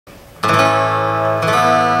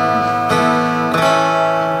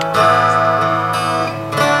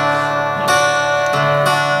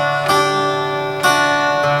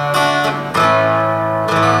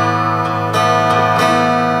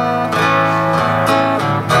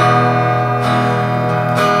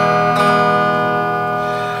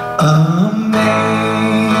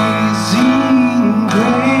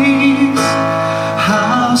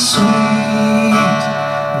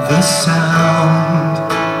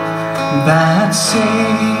that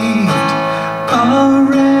saved a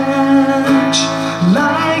wretch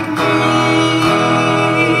like me.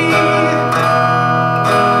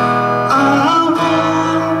 I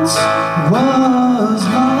once was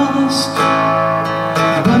lost,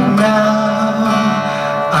 but now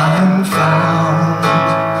I'm found.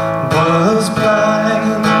 Was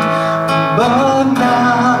blind, but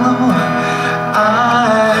now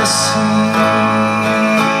I see.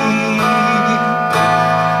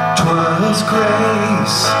 'Twas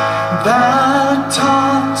grace that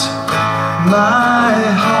taught my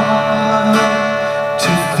heart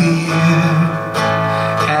to fear,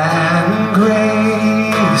 and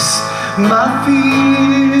grace my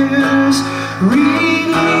fears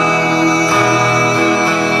relieved.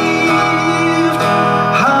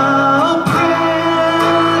 How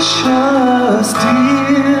precious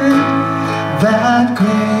did that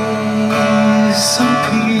grace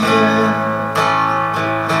appear,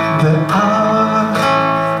 the hour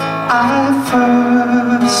I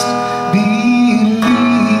first believed.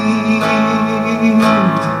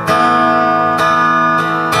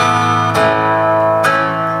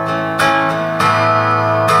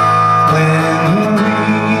 When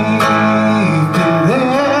we've been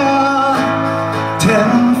there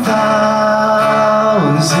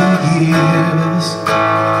 10,000 years,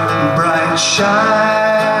 bright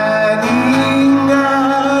shining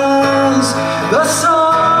as the sun,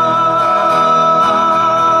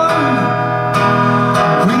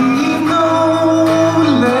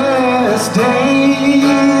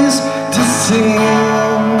 days to sing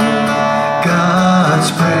God's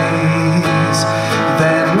praise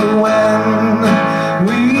than when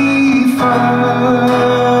we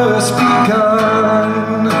first begun.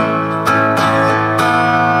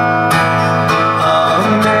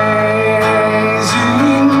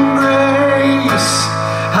 Amazing grace,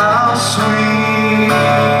 how sweet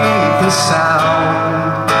the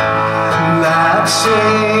sound that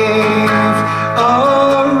saved a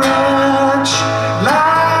wretch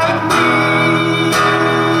like me.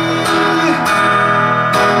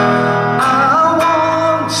 I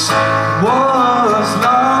once was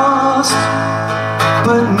lost,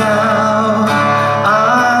 but now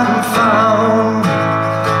I'm found.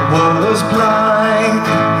 Was blind,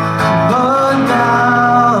 but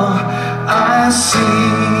now I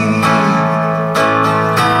see.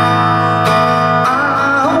 I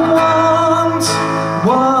once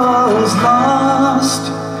was lost,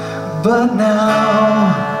 but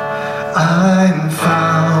now I'm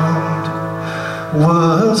found.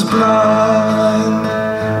 Was blind,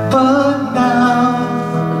 but now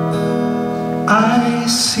I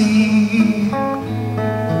see.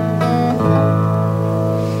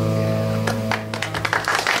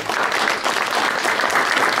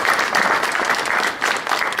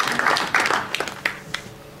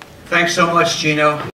 Thanks so much, Geno.